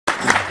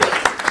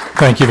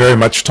Thank you very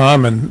much,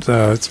 Tom, and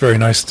it's very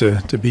nice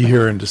to be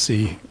here and to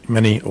see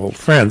many old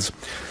friends.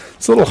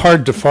 It's a little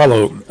hard to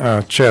follow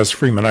Chaz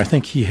Freeman. I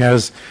think he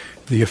has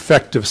the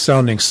effect of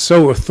sounding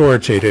so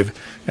authoritative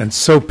and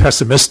so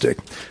pessimistic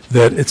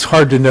that it's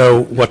hard to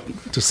know what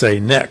to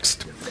say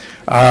next.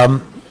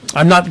 I'm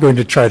not going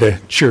to try to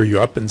cheer you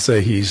up and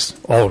say he's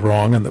all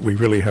wrong and that we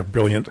really have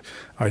brilliant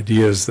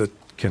ideas that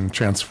can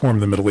transform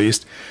the Middle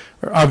East.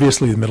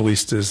 Obviously, the Middle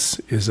East is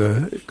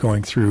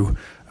going through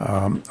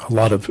a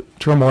lot of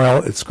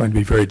turmoil. It's going to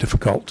be very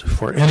difficult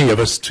for any of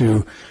us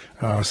to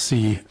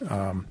see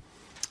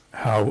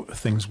how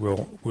things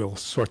will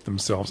sort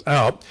themselves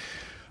out.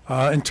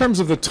 In terms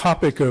of the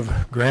topic of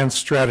grand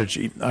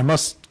strategy, I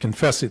must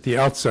confess at the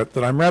outset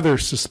that I'm rather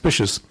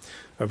suspicious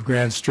of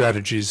grand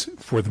strategies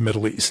for the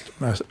Middle East,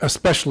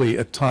 especially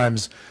at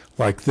times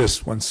like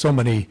this when so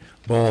many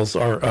balls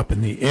are up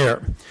in the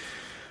air.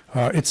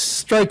 It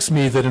strikes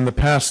me that in the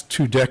past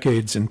 2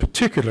 decades in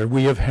particular,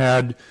 we have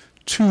had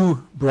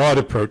 2 broad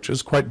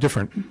approaches, quite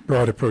different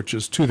broad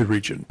approaches to the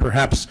region.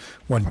 Perhaps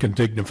one can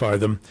dignify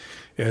them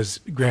as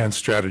grand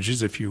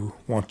strategies if you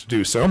want to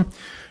do so.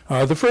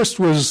 The first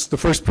was the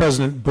first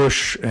President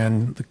Bush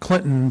and the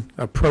Clinton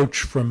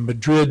approach from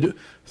Madrid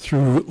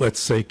through, let's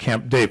say,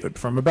 Camp David,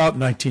 from about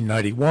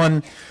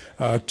 1991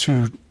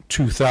 to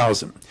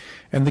 2000.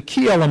 And the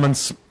key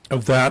elements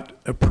of that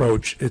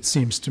approach, it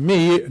seems to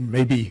me, and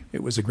maybe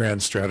it was a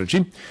grand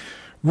strategy,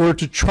 were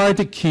to try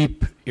to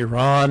keep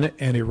Iran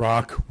and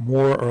Iraq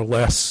more or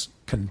less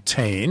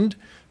contained.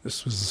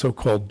 This was the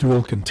so-called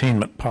dual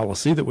containment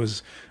policy that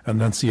was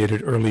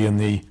enunciated early in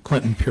the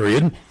Clinton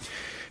period.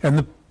 And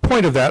the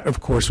point of that,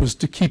 of course, was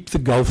to keep the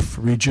Gulf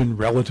region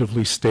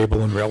relatively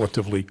stable and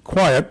relatively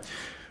quiet,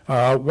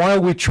 while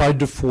we tried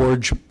to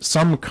forge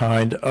some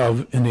kind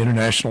of an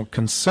international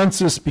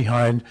consensus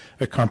behind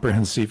a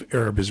comprehensive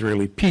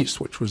Arab-Israeli peace,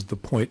 which was the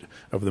point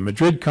of the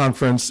Madrid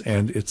conference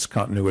and its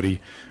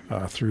continuity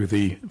through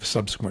the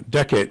subsequent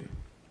decade.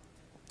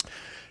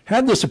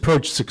 Had this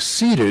approach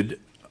succeeded,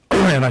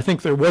 and I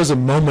think there was a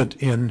moment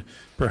in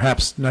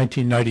perhaps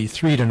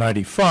 1993 to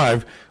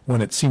 95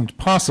 when it seemed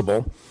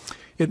possible,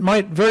 it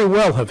might very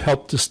well have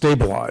helped to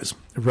stabilize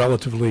a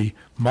relatively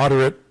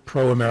moderate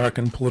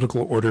pro-American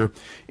political order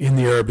in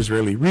the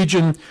Arab-Israeli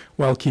region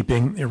while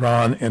keeping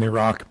Iran and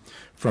Iraq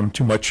from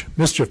too much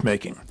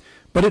mischief-making.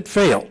 But it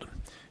failed,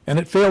 and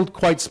it failed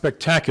quite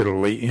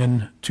spectacularly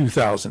in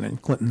 2000, in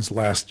Clinton's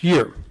last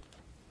year.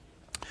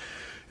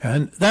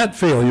 And that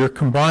failure,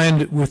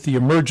 combined with the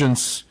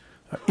emergence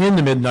in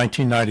the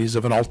mid-1990s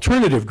of an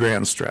alternative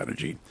grand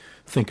strategy,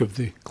 think of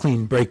the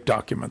clean break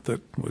document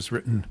that was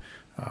written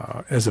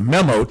as a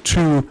memo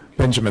to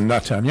Benjamin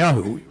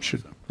Netanyahu, we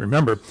should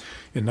remember,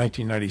 in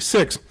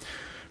 1996.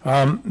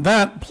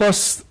 That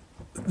plus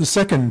the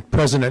second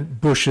President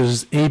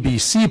Bush's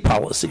ABC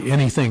policy,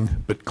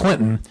 anything but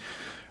Clinton,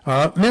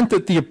 meant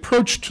that the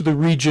approach to the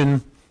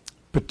region,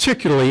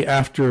 particularly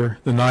after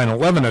the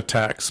 9/11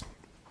 attacks,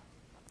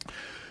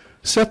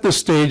 set the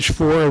stage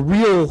for a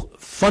real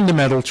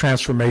fundamental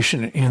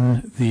transformation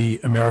in the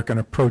American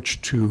approach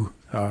to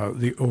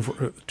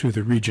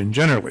the region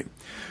generally.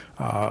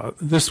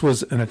 This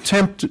was an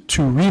attempt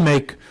to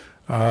remake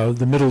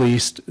the Middle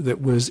East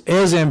that was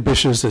as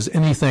ambitious as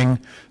anything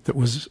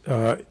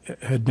that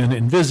had been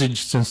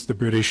envisaged since the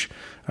British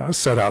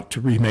set out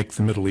to remake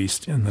the Middle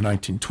East in the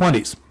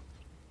 1920s.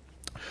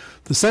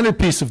 The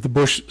centerpiece of the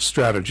Bush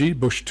strategy,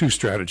 Bush II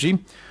strategy,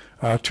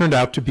 turned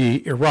out to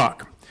be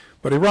Iraq.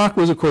 But Iraq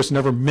was, of course,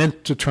 never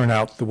meant to turn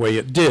out the way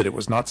it did. It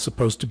was not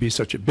supposed to be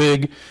such a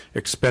big,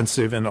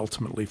 expensive, and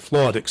ultimately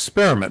flawed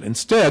experiment.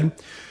 Instead,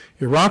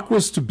 Iraq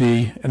was to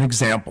be an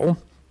example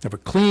of a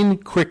clean,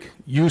 quick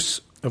use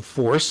of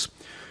force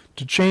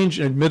to change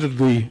an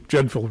admittedly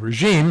dreadful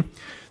regime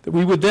that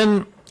we would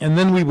then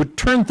we would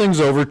turn things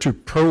over to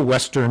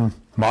pro-Western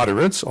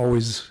moderates,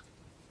 always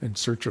in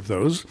search of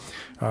those,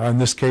 in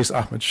this case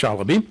Ahmed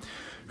Shalabi,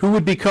 who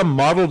would become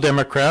model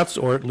Democrats,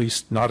 or at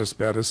least not as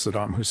bad as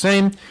Saddam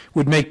Hussein,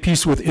 would make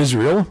peace with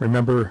Israel.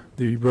 Remember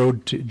the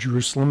road to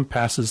Jerusalem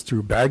passes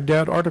through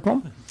Baghdad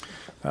article?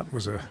 That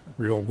was a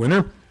real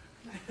winner.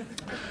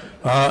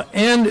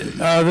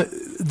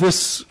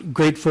 This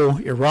grateful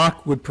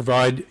Iraq would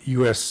provide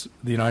the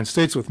United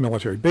States with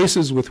military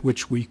bases with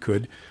which we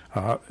could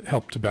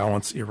help to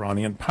balance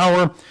Iranian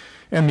power.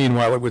 And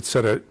meanwhile, it would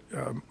set a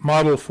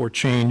model for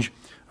change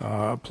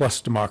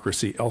plus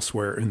democracy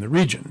elsewhere in the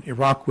region.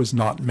 Iraq was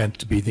not meant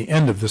to be the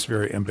end of this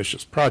very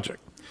ambitious project.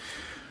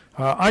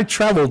 I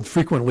traveled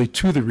frequently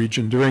to the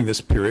region during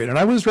this period, and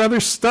I was rather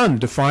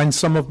stunned to find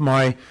some of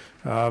my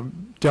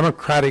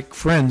democratic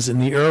friends in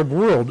the Arab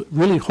world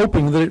really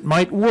hoping that it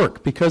might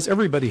work, because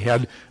everybody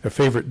had a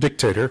favorite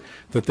dictator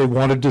that they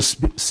wanted to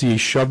see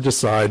shoved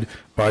aside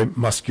by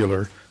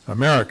muscular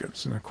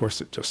Americans. And of course,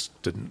 it just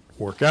didn't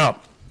work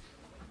out.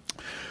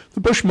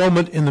 The Bush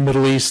moment in the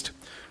Middle East,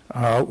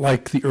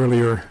 like the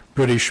earlier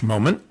British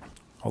moment,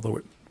 although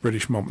the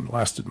British moment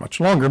lasted much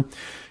longer,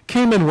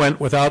 came and went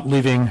without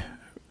leaving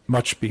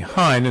much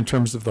behind in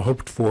terms of the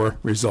hoped-for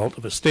result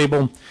of a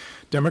stable,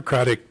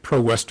 democratic,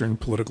 pro-Western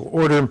political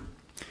order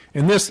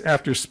And this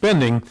after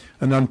spending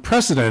an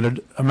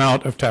unprecedented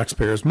amount of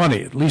taxpayers'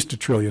 money, at least $1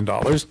 trillion,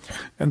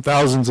 and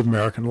thousands of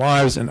American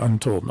lives and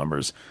untold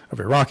numbers of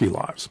Iraqi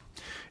lives.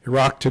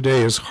 Iraq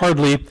today is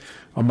hardly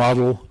a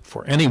model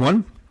for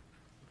anyone.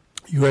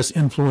 U.S.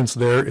 influence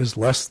there is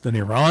less than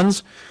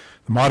Iran's.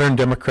 The modern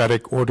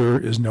democratic order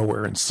is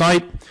nowhere in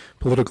sight.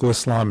 Political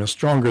Islam is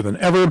stronger than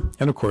ever.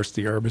 And of course,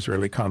 the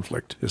Arab-Israeli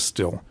conflict is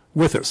still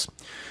with us.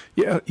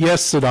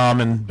 Yes,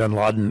 Saddam and bin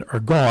Laden are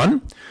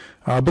gone,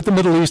 but the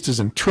Middle East is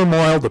in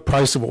turmoil. The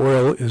price of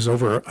oil is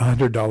over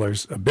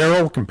 $100 a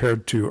barrel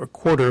compared to a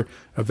quarter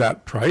of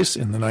that price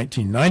in the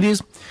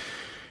 1990s.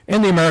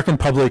 And the American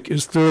public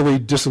is thoroughly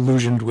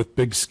disillusioned with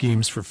big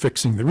schemes for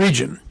fixing the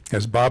region.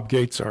 As Bob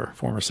Gates, our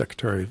former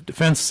Secretary of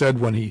Defense, said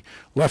when he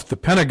left the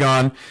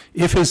Pentagon,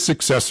 if his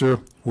successor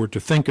were to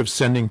think of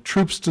sending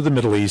troops to the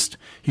Middle East,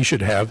 he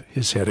should have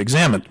his head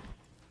examined.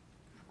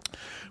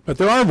 But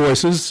there are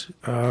voices,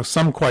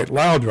 some quite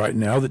loud right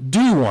now, that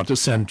do want to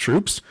send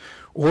troops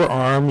or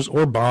arms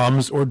or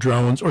bombs or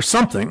drones or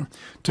something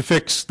to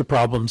fix the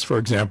problems, for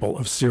example,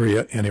 of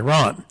Syria and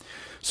Iran.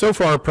 So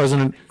far,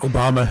 President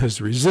Obama has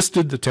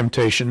resisted the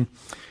temptation,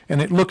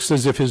 and it looks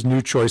as if his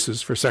new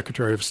choices for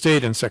Secretary of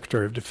State and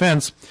Secretary of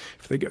Defense,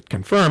 if they get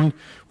confirmed,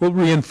 will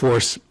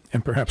reinforce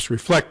and perhaps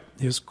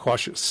reflect his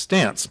cautious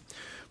stance.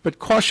 But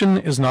caution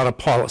is not a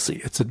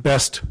policy. It's at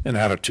best an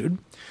attitude.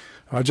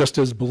 Just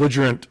as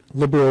belligerent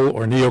liberal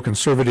or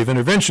neoconservative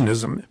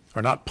interventionism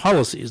are not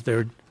policies,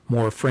 they're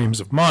more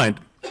frames of mind.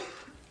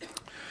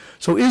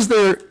 So is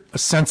there a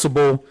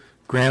sensible,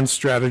 grand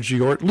strategy,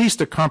 or at least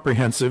a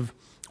comprehensive,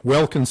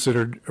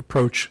 well-considered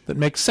approach that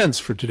makes sense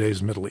for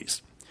today's Middle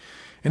East?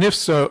 And if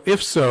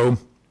so,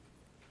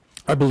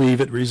 I believe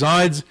it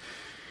resides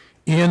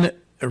in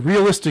a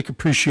realistic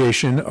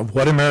appreciation of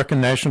what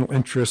American national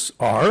interests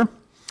are,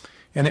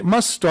 and it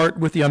must start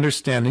with the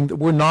understanding that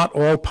we're not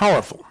all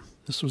powerful.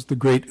 This was the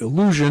great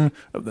illusion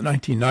of the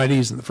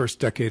 1990s and the first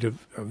decade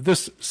of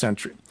this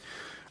century.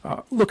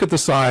 Look at the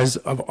size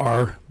of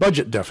our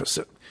budget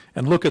deficit,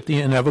 and look at the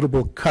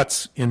inevitable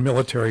cuts in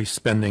military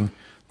spending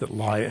that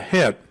lie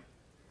ahead.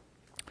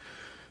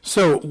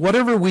 So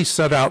whatever we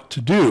set out to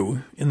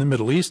do in the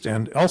Middle East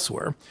and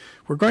elsewhere,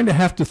 we're going to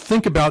have to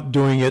think about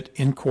doing it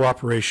in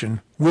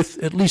cooperation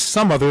with at least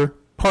some other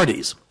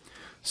parties,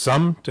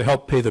 some to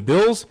help pay the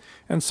bills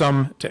and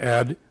some to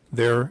add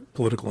their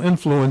political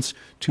influence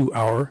to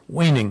our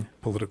waning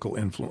political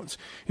influence.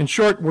 In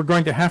short, we're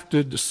going to have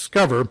to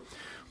discover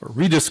or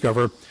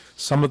rediscover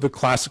some of the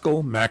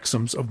classical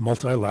maxims of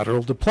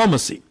multilateral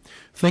diplomacy.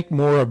 Think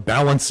more of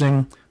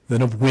balancing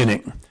than of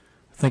winning.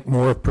 Think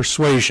more of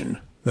persuasion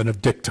than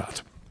of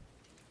diktat.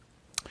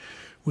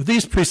 With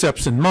these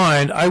precepts in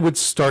mind, I would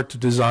start to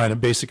design a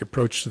basic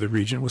approach to the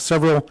region with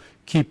several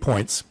key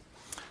points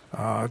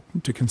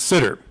to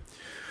consider.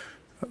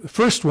 The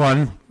first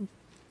one,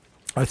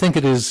 I think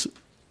it is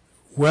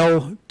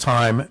well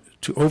time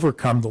to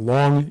overcome the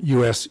long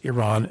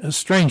U.S.-Iran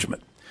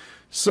estrangement.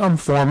 Some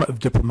form of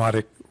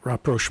diplomatic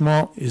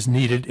rapprochement is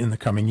needed in the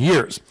coming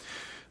years.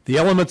 The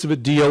elements of a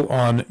deal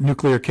on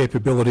nuclear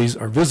capabilities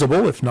are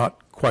visible, if not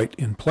quite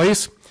in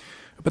place,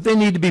 but they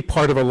need to be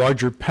part of a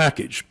larger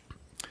package.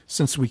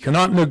 Since we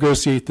cannot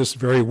negotiate this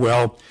very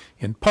well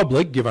in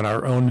public, given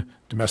our own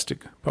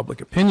domestic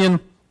public opinion,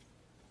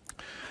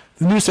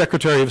 the new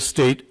Secretary of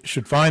State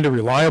should find a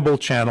reliable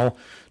channel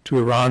to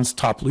Iran's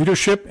top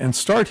leadership and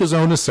start his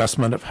own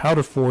assessment of how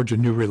to forge a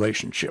new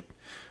relationship.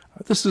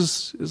 This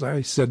is, as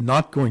I said,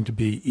 not going to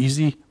be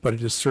easy, but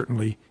it is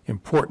certainly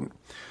important.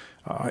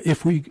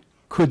 If we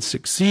could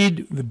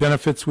succeed, the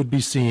benefits would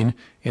be seen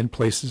in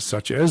places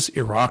such as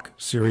Iraq,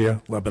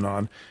 Syria,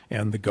 Lebanon,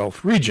 and the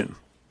Gulf region.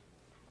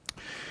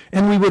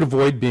 And we would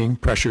avoid being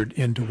pressured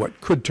into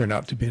what could turn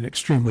out to be an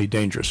extremely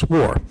dangerous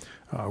war,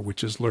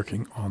 which is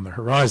lurking on the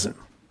horizon.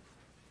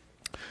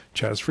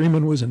 Chas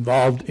Freeman was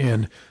involved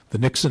in the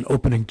Nixon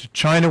opening to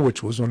China,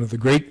 which was one of the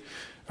great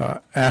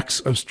acts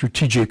of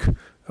strategic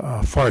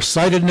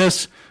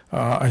farsightedness.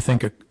 I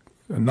think a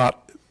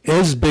not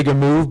as big a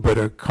move, but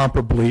a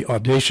comparably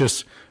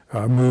audacious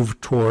move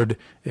toward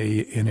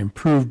an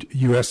improved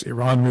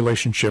U.S.-Iran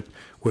relationship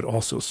would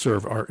also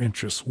serve our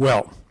interests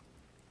well.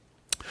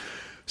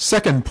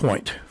 Second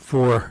point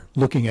for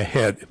looking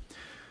ahead,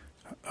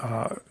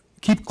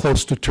 keep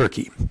close to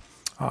Turkey.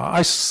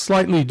 I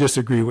slightly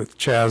disagree with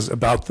Chaz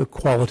about the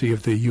quality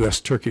of the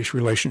U.S.-Turkish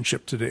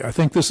relationship today. I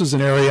think this is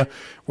an area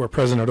where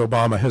President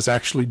Obama has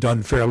actually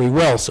done fairly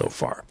well so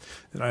far.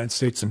 The United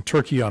States and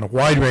Turkey on a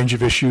wide range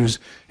of issues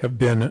have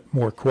been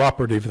more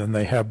cooperative than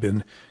they have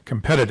been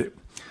competitive.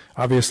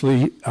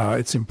 Obviously,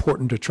 it's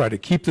important to try to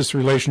keep this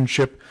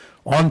relationship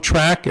on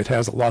track. It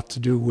has a lot to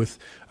do with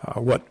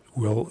what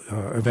will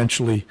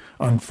eventually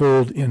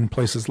unfold in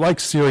places like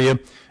Syria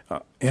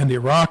and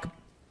Iraq.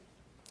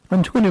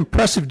 And to an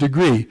impressive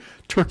degree,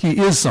 Turkey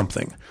is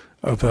something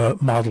of a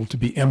model to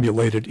be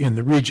emulated in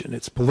the region.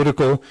 Its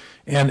political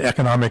and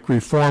economic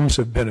reforms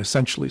have been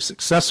essentially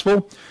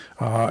successful,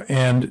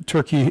 and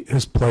Turkey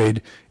has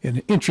played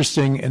an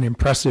interesting and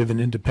impressive and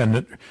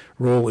independent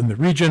role in the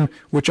region,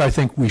 which I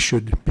think we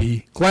should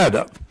be glad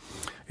of.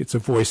 it's a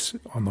voice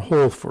on the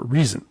whole for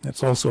reason.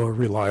 It's also a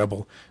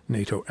reliable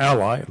NATO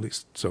ally, at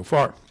least so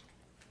far.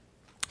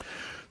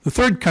 The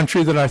third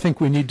country that I think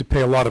we need to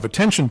pay a lot of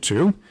attention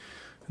to,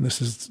 and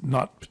this is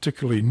not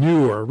particularly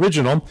new or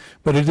original,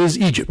 but it is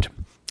Egypt.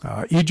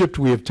 Egypt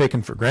we have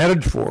taken for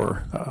granted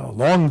for a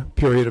long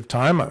period of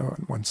time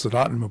when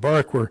Sadat and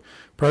Mubarak were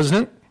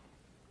president,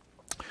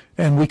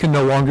 and we can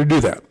no longer do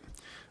that.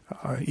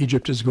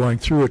 Egypt is going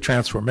through a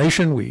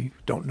transformation. We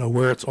don't know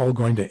where it's all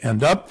going to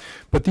end up,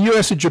 but the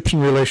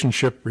U.S.-Egyptian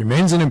relationship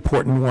remains an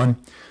important one.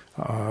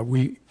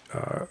 We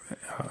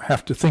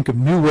have to think of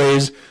new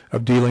ways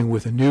of dealing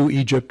with a new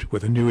Egypt,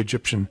 with a new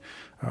Egyptian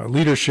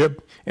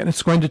leadership, and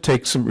it's going to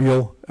take some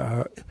real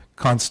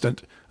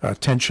constant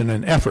tension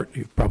and effort.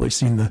 You've probably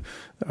seen the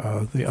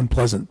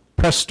unpleasant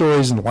press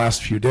stories in the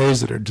last few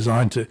days that are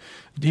designed to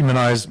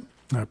demonize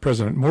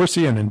President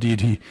Morsi, and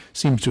indeed he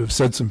seems to have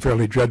said some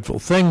fairly dreadful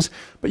things,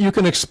 but you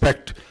can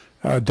expect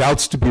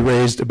doubts to be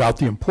raised about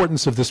the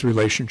importance of this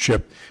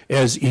relationship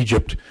as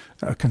Egypt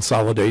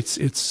consolidates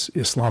its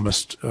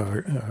Islamist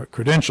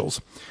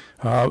credentials.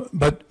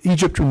 But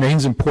Egypt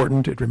remains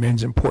important. It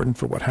remains important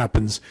for what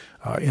happens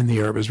in the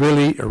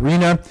Arab-Israeli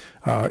arena.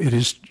 It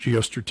is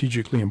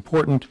geostrategically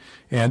important,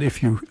 and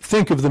if you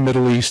think of the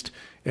Middle East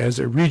as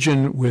a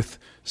region with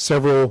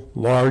several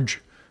large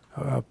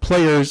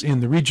players in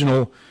the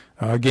regional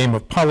game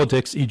of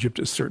politics, Egypt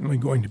is certainly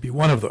going to be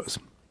one of those.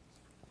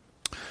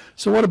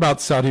 So what about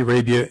Saudi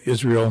Arabia,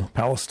 Israel,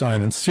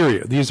 Palestine, and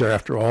Syria? These are,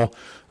 after all,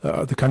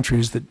 the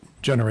countries that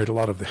generate a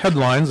lot of the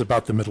headlines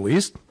about the Middle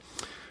East.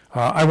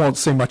 I won't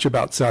say much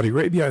about Saudi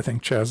Arabia. I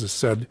think Chaz has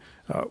said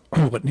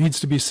what needs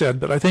to be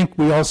said, but I think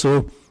we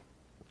also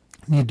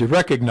need to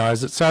recognize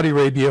that Saudi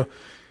Arabia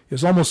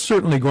is almost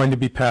certainly going to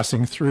be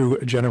passing through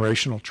a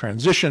generational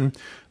transition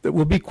that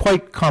will be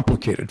quite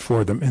complicated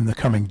for them in the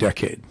coming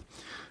decade.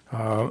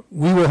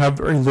 We will have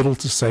very little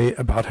to say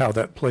about how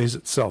that plays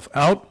itself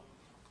out.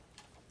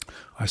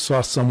 I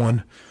saw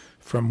someone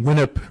from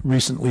WINEP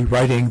recently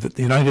writing that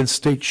the United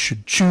States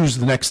should choose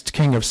the next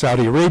king of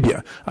Saudi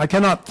Arabia. I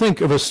cannot think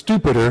of a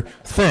stupider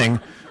thing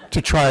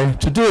to try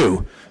to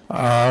do.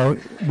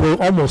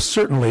 We'll almost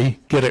certainly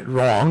get it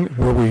wrong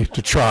were we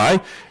to try,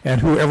 and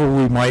whoever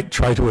we might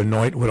try to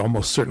anoint would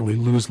almost certainly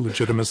lose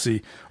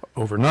legitimacy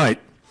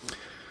overnight.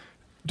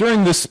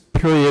 During this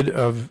period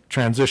of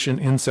transition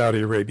in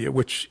Saudi Arabia,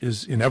 which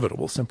is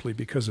inevitable simply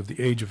because of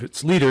the age of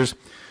its leaders,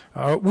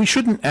 we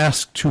shouldn't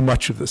ask too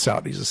much of the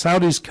Saudis. The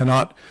Saudis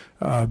cannot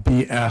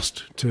be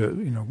asked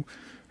to,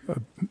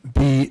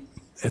 be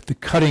at the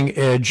cutting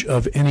edge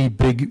of any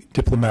big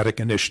diplomatic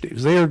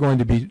initiatives. They are going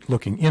to be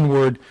looking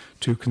inward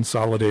to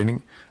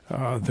consolidating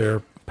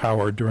their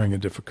power during a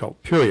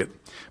difficult period.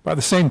 By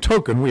the same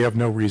token, we have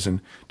no reason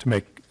to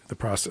make the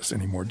process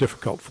any more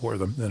difficult for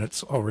them than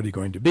it's already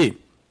going to be.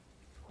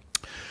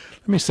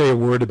 Let me say a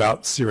word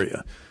about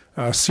Syria.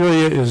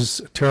 Syria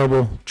is a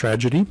terrible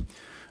tragedy.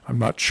 I'm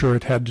not sure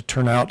it had to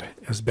turn out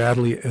as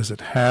badly as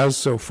it has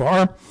so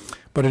far,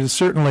 but it is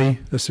certainly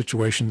a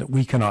situation that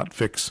we cannot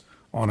fix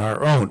on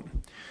our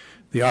own.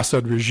 The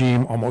Assad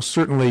regime almost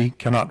certainly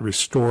cannot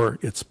restore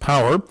its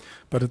power,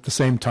 but at the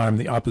same time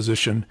the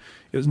opposition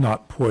is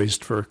not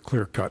poised for a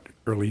clear-cut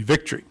early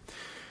victory.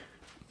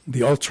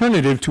 The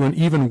alternative to an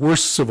even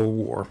worse civil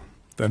war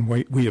than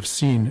we have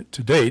seen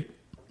to date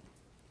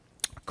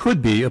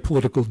could be a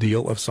political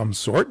deal of some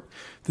sort.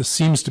 This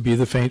seems to be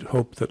the faint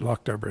hope that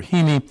Lakhdar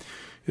Brahimi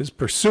is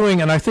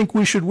pursuing, and I think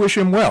we should wish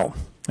him well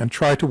and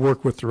try to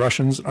work with the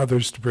Russians and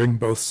others to bring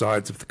both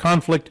sides of the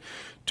conflict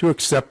to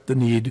accept the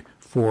need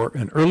for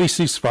an early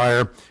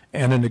ceasefire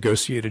and a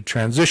negotiated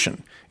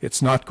transition.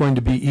 It's not going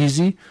to be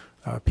easy.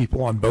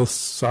 People on both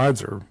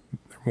sides, or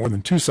more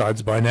than two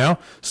sides by now,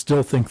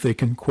 still think they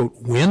can, quote,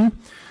 win.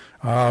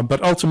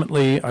 But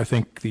ultimately, I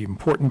think the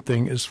important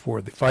thing is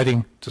for the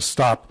fighting to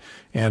stop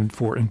and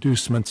for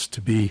inducements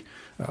to be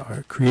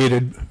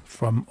created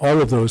from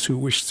all of those who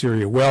wish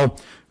Syria well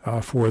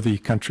for the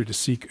country to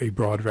seek a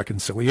broad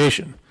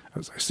reconciliation.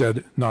 As I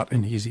said, not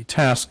an easy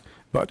task,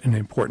 but an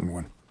important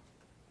one.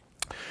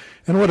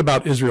 And what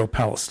about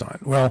Israel-Palestine?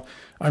 Well,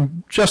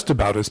 I'm just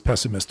about as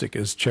pessimistic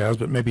as Chaz,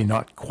 but maybe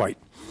not quite.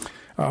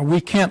 We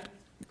can't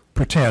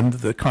pretend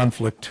the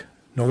conflict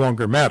no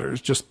longer matters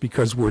just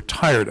because we're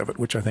tired of it,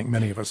 which I think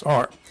many of us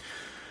are.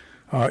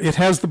 It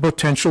has the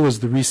potential,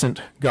 as the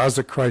recent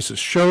Gaza crisis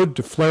showed,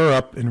 to flare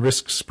up and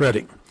risk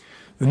spreading.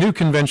 The new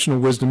conventional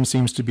wisdom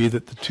seems to be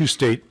that the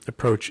two-state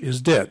approach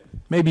is dead.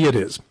 Maybe it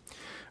is.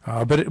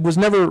 But it was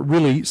never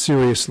really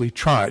seriously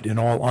tried, in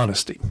all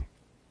honesty.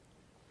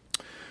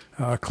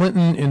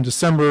 Clinton, in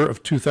December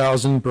of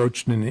 2000,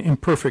 broached an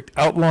imperfect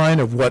outline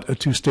of what a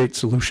two-state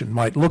solution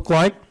might look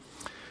like.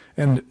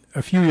 And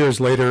a few years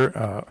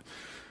later,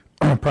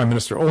 Prime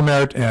Minister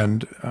Olmert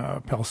and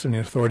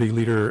Palestinian Authority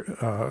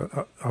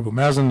leader Abu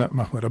Mazen,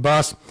 Mahmoud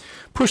Abbas,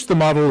 pushed the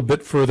model a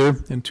bit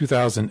further in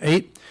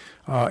 2008.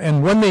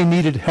 And when they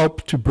needed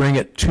help to bring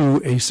it to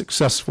a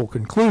successful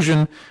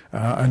conclusion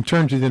and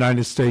turned to the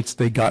United States,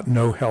 they got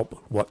no help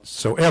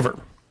whatsoever.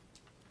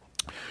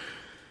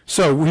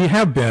 So we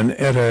have been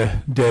at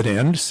a dead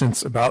end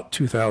since about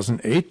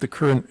 2008. The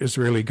current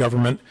Israeli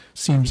government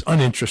seems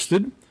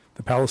uninterested.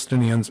 The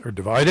Palestinians are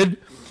divided.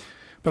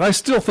 But I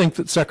still think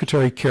that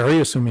Secretary Kerry,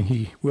 assuming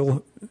he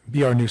will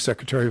be our new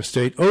Secretary of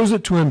State, owes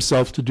it to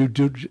himself to do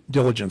due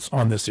diligence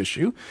on this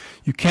issue.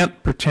 You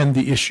can't pretend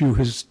the issue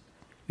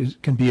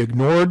can be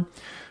ignored.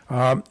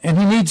 And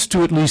he needs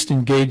to at least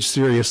engage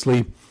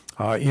seriously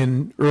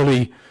in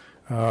early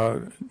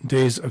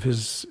days of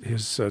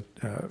his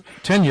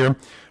tenure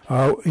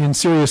in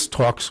serious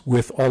talks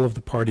with all of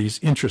the parties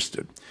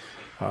interested.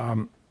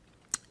 And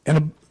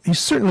he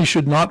certainly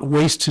should not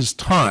waste his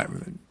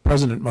time, the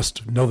President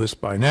must know this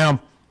by now,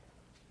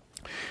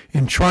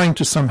 in trying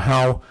to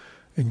somehow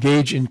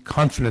engage in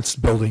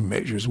confidence-building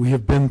measures. We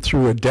have been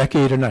through a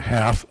decade and a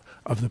half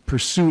of the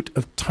pursuit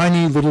of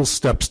tiny little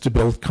steps to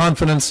build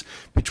confidence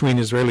between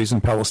Israelis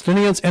and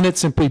Palestinians, and it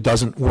simply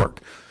doesn't work.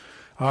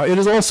 It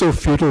is also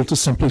futile to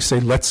simply say,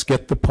 let's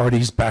get the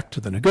parties back to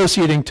the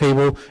negotiating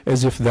table,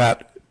 as if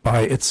that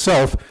by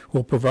itself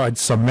will provide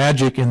some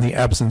magic in the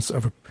absence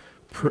of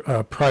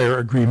a prior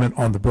agreement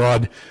on the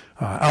broad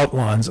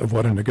outlines of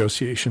what a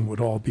negotiation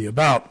would all be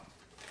about.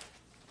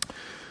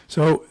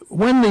 So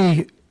when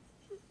the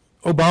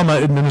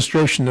Obama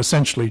administration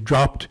essentially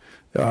dropped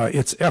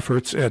its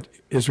efforts at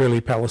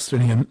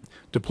Israeli-Palestinian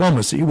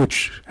diplomacy,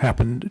 which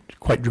happened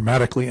quite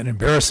dramatically and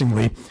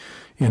embarrassingly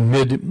in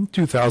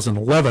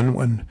mid-2011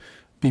 when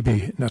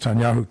Bibi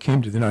Netanyahu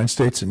came to the United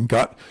States and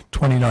got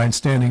 29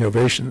 standing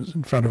ovations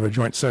in front of a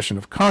joint session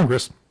of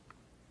Congress,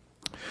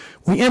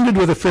 we ended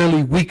with a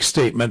fairly weak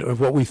statement of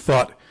what we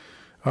thought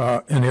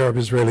an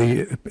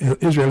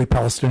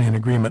Israeli-Palestinian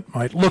agreement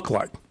might look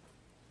like.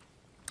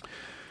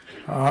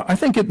 I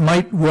think it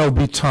might well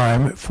be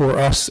time for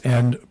us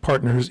and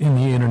partners in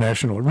the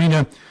international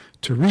arena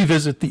to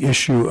revisit the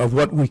issue of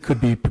what we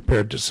could be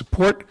prepared to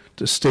support,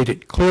 to state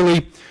it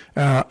clearly,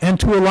 and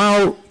to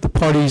allow the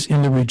parties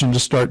in the region to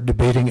start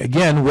debating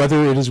again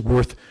whether it is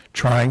worth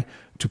trying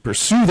to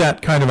pursue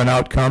that kind of an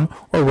outcome,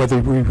 or whether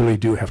we really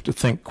do have to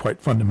think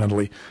quite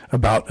fundamentally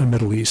about a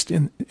Middle East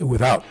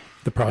without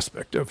the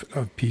prospect of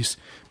peace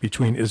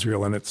between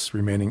Israel and its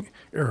remaining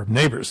Arab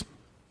neighbors.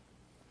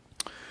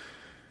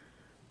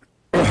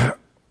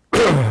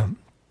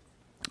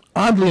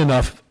 Oddly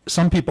enough,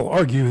 some people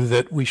argue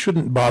that we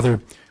shouldn't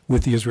bother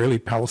with the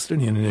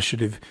Israeli-Palestinian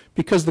initiative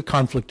because the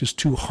conflict is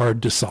too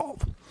hard to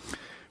solve.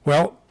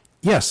 Well,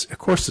 yes, of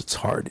course it's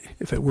hard.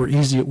 If it were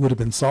easy, it would have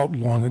been solved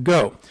long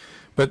ago.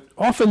 But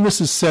often this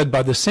is said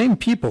by the same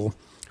people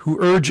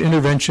who urge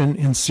intervention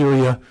in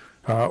Syria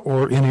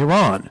or in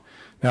Iran.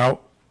 Now,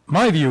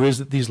 my view is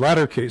that these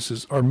latter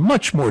cases are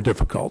much more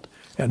difficult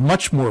and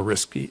much more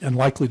risky and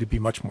likely to be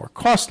much more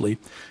costly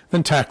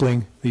than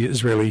tackling the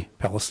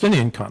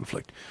Israeli-Palestinian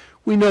conflict.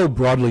 We know,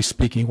 broadly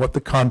speaking, what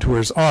the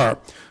contours are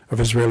of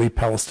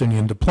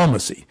Israeli-Palestinian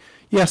diplomacy.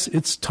 Yes,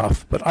 it's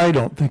tough, but I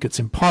don't think it's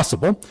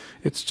impossible.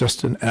 It's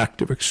just an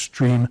act of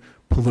extreme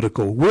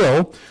political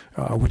will,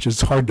 which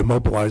is hard to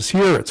mobilize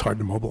here. It's hard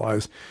to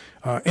mobilize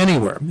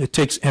anywhere. It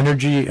takes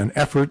energy and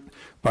effort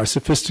by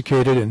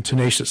sophisticated and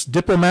tenacious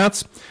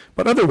diplomats,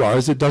 but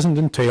otherwise it doesn't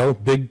entail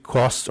big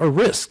costs or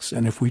risks.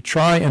 And if we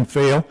try and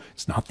fail,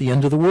 it's not the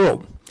end of the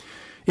world.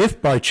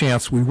 If by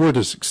chance we were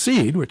to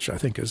succeed, which I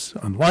think is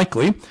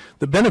unlikely,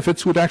 the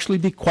benefits would actually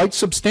be quite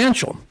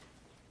substantial.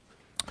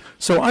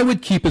 So I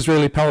would keep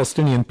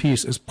Israeli-Palestinian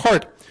peace as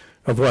part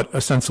of what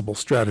a sensible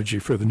strategy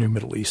for the new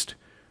Middle East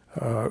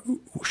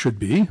should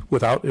be,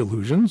 without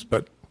illusions,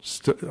 but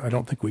I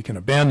don't think we can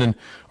abandon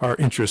our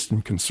interest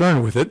and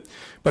concern with it.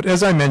 But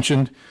as I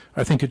mentioned,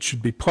 I think it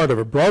should be part of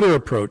a broader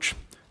approach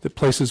that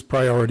places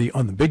priority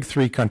on the big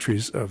three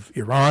countries of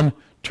Iran,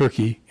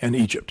 Turkey, and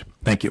Egypt.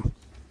 Thank you.